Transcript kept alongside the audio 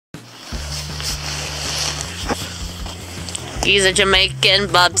He's a Jamaican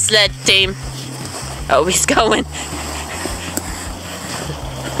bobsled team. Oh, he's going.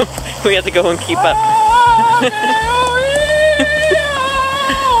 We have to go and keep up.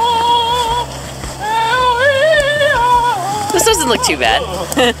 This doesn't look too bad.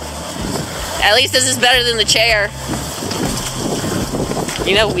 At least this is better than the chair.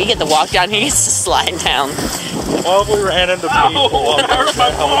 You know, we get to walk down here, it's just sliding down. Well, we ran into people.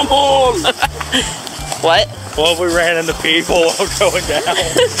 What? Well, we ran into people while going down.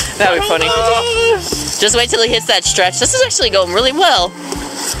 That would be funny. Just wait till he hits that stretch. This is actually going really well.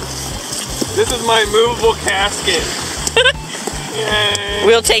 This is my movable casket. Yay.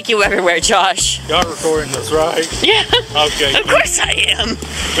 We'll take you everywhere, Josh. Y'all recording this, right? Yeah. Okay. Of course I am.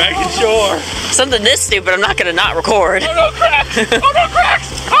 Making sure. Something this stupid, I'm not gonna not record. Oh no, cracks! Oh no,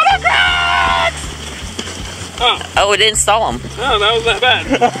 cracks! Oh no, cracks! Oh, it didn't stall him. Oh, that was that bad.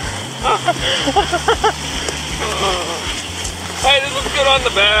 Hey, this looks good on the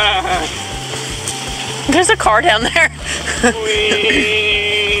back. There's a car down there.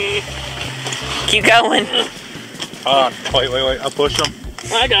 Wee. Keep going. Wait. I'll push him.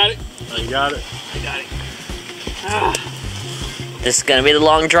 I got it. Oh, you got it? I got it. This is gonna be the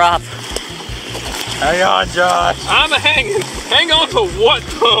long drop. Hang on, Josh. I'm hanging. Hang on to what,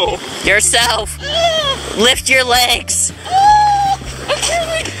 though? Yourself. Lift your legs.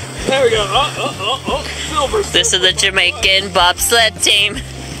 There we go. Silver. This is the Jamaican bobsled team.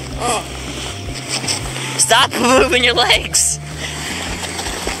 Oh. Stop moving your legs.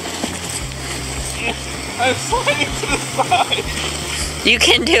 I'm sliding to the side. You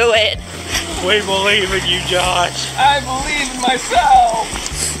can do it. We believe in you, Josh. I believe in myself.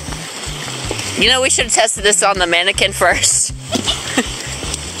 You know, we should have tested this on the mannequin first.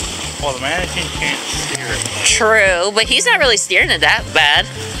 Well, the mannequin can't steer it. True, but he's not really steering it that bad.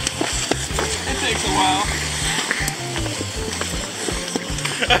 It takes a while.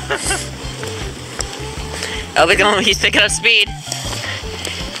 Oh, he's picking up speed.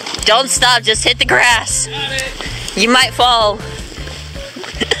 Don't stop, just hit the grass. Got it. You might fall.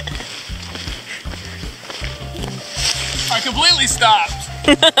 I completely stopped.